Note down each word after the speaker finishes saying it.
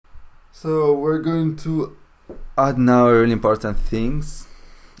So we're going to add now a really important thing,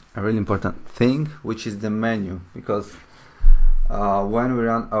 which is the menu, because when we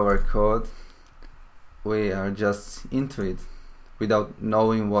run our code, we are just into it without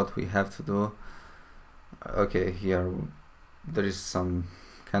knowing what we have to do. Okay, here there is some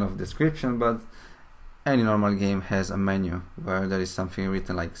kind of description, but any normal game has a menu where there is something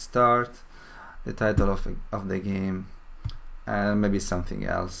written like start, the title of the game, and maybe something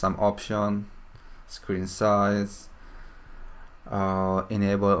else, some option, screen size,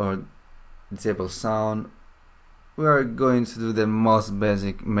 enable or disable sound. We are going to do the most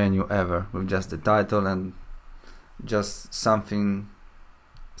basic menu ever with just the title and just some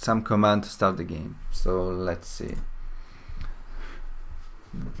command to start the game. So let's see.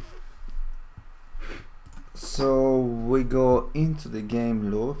 So we go into the game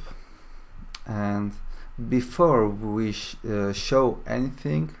loop, and before we show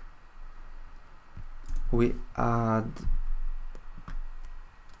anything, we add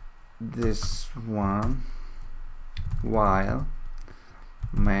this one, while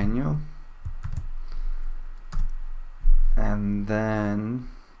menu, and then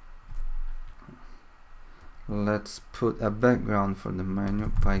let's put a background for the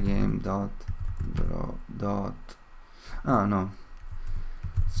menu, pygame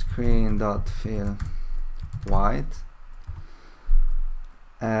screen dot fill white,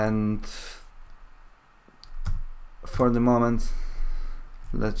 and for the moment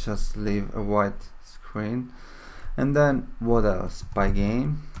let's just leave a white screen. And then what else?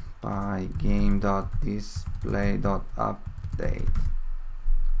 pygame dot display dot update,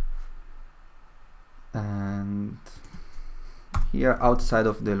 and here outside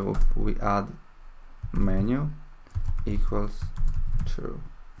of the loop we add menu equals true.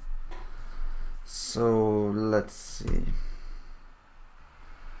 So let's see,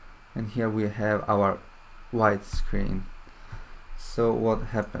 and here we have our white screen. So what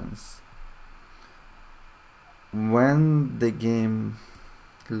happens when the game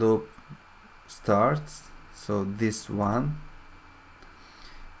loop starts? So this one,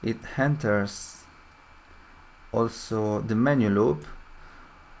 it enters also the menu loop,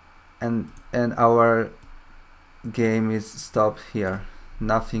 and our game is stopped here.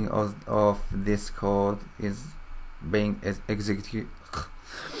 Nothing of this code is being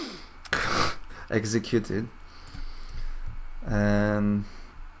executed, and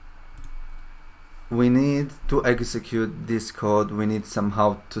we need to execute this code. We need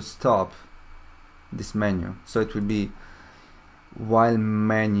somehow to stop this menu, so it will be while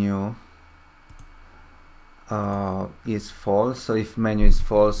menu is false. So if menu is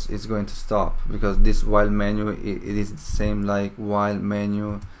false, it's going to stop, because this while menu it is the same like while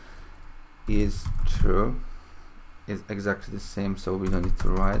menu is true. It's exactly the same, so we don't need to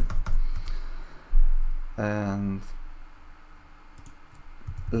write. And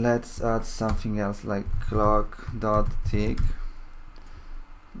let's add something else like clock.tick,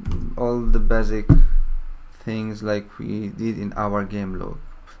 all the basic things like we did in our game loop.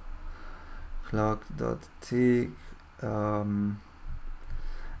 Clock.tick, and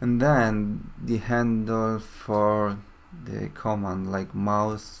then the handle for the command like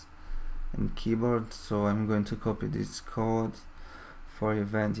mouse and keyboard. So I'm going to copy this code for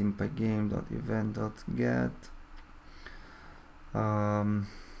event in pygame.event.get, and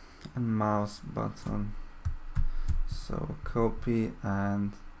mouse button. So copy,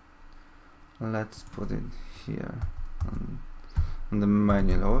 and let's put it here on the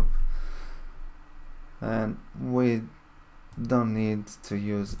menu loop, and we don't need to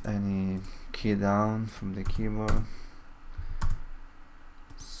use any key down from the keyboard,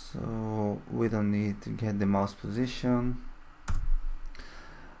 so we don't need to get the mouse position,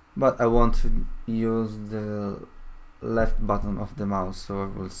 but I want to use the left button of the mouse. So I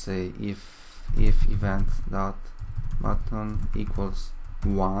will say if event dot button equals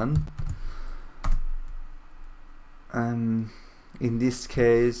 1, and in this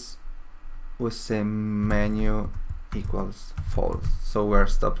case we say menu equals false, so we're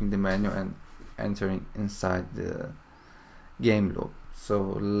stopping the menu and entering inside the game loop. So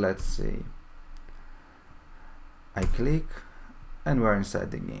let's say I click and we're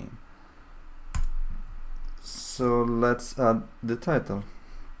inside the game. So let's add the title.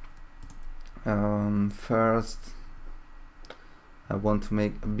 First I want to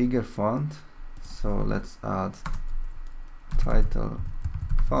make a bigger font, so let's add title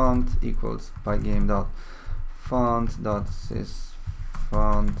font equals pygame.font.sys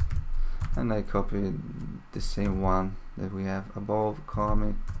font, and I copied the same one that we have above,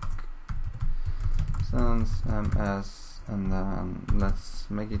 Comic Sans MS and then let's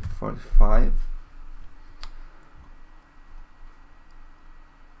make it 45,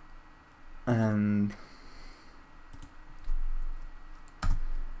 and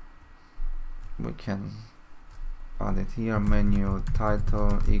we can add it here. Menu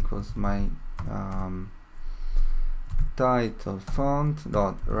title equals my title font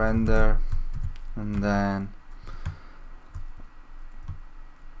dot render, and then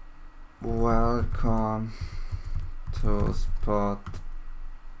welcome to spot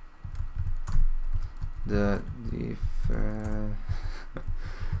the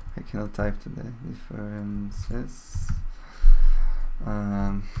I cannot type today. Differences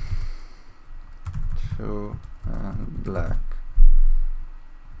true and black.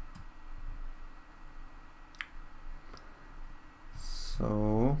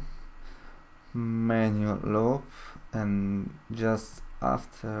 So manual loop, and just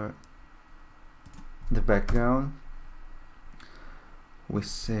after the background we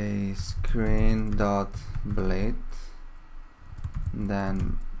say screen dot blade,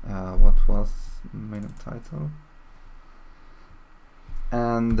 then what was menu title,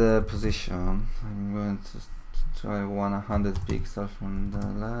 and the position. I'm going to try 100 pixels from the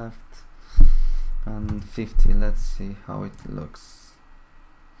left and 50. Let's see how it looks.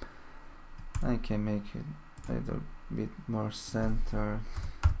 I can make it a little bit more centered,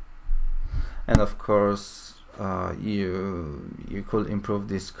 and of course you could improve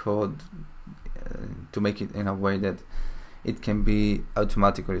this code to make it in a way that it can be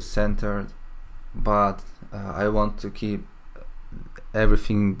automatically centered, but I want to keep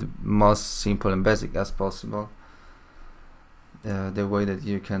everything the most simple and basic as possible, the way that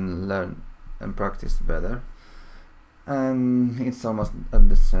you can learn and practice better. And it's almost at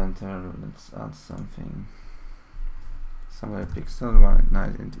the center. Let's add something, somewhere pixel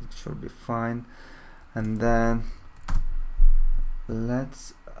 190, it should be fine. And then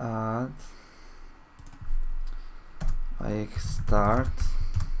let's add like start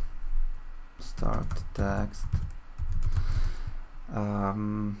text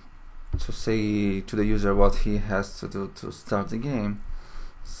to say to the user what he has to do to start the game.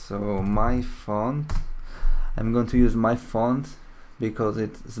 So my font, I'm going to use my font because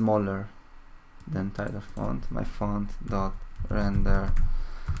it's smaller than title font. My font dot render,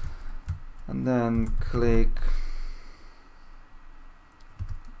 and then click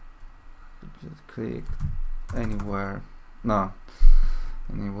anywhere,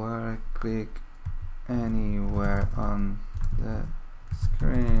 click anywhere on the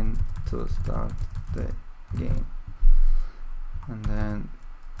screen to start the game, and then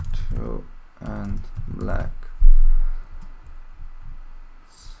true and black.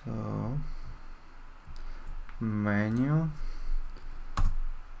 So menu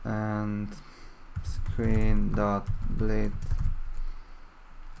and screen dot blade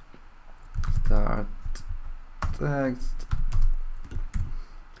start text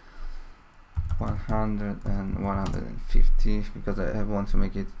 100 and 150 because I want to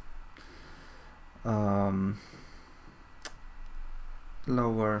make it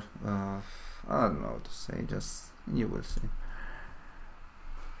lower. I don't know what to say, just you will see.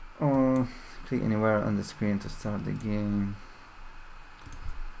 Click anywhere on the screen to start the game,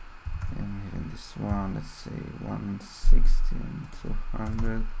 and even this one, let's say 160 and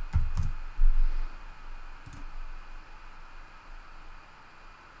 200.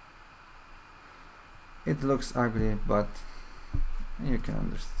 It looks ugly, but you can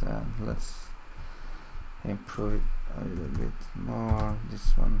understand. Let's improve it a little bit more.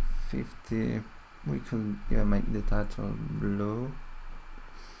 This 150. We could make the title blue.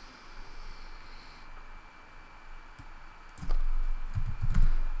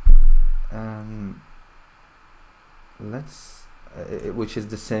 Let's which is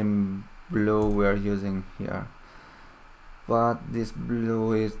the same blue we're using here, but this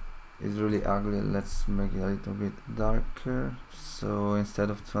blue is really ugly. Let's make it a little bit darker. So instead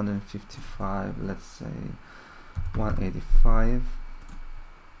of 255, let's say 185.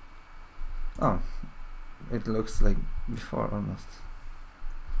 Oh, it looks like before almost.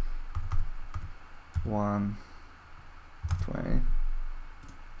 120.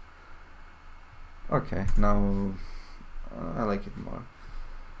 Okay, now I like it more.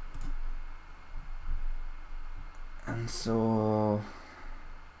 And so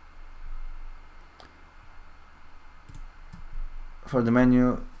for the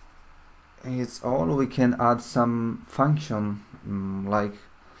menu, it's all. We can add some function, like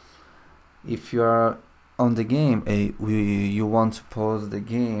if you are on the game, you want to pause the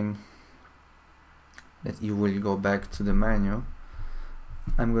game, that you will go back to the menu.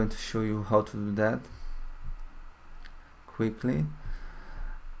 I'm going to show you how to do that. quickly,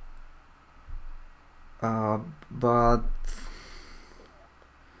 but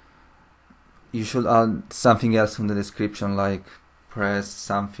you should add something else in the description, like press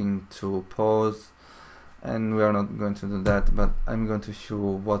something to pause, and we are not going to do that, but I'm going to show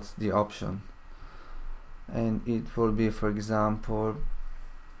what's the option. And it will be, for example,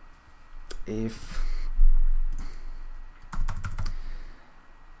 if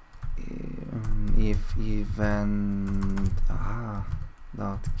event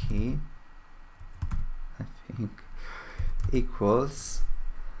dot key, I think, equals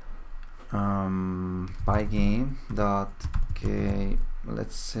pygame dot k,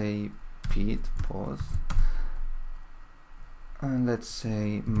 let's say p to pause, and let's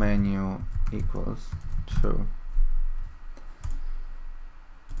say menu equals true.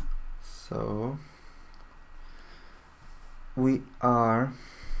 So we are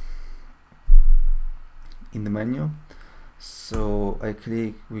in the menu, so I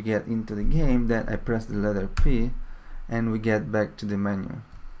click, we get into the game, then I press the letter P and we get back to the menu.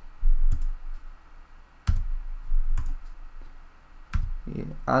 Yeah,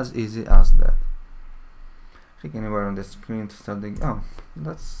 as easy as that. Click anywhere on the screen to start the game. Oh,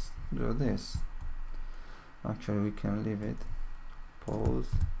 let's do this. Actually, we can leave it. Pause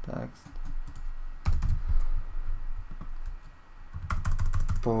text.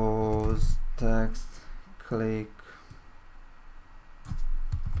 Pause text. Click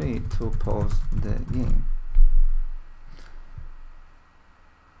P to pause the game.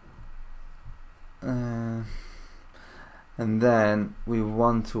 And then we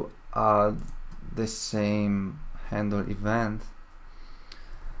want to add the same handle event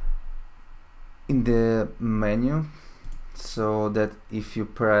in the menu, so that if you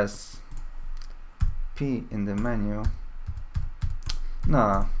press P in the menu,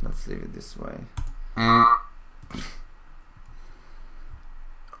 no, let's leave it this way.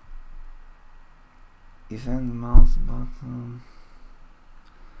 Event mouse button.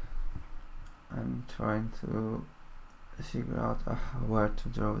 I'm trying to figure out where to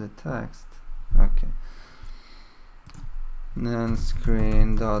draw the text. Okay. Then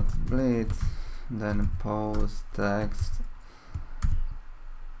screen dot bleed, then pause text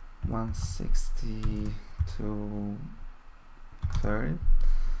 160 to 30.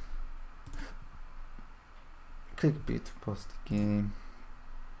 Click B to pause the game.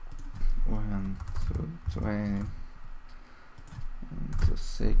 1 to 20 to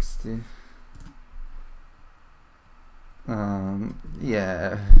 60.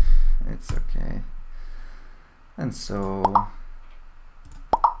 Yeah, it's okay. And so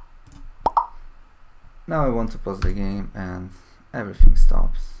now I want to pause the game and everything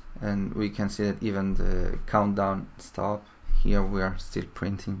stops, and we can see that even the countdown stopped. Here we are still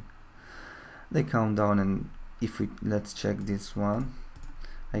printing the countdown, and if we, let's check this one,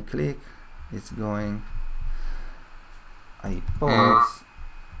 I click, it's going, I pause,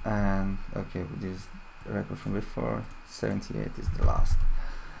 and okay, this record from before, 78 is the last.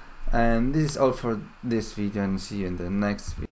 And this is all for this video, and see you in the next video.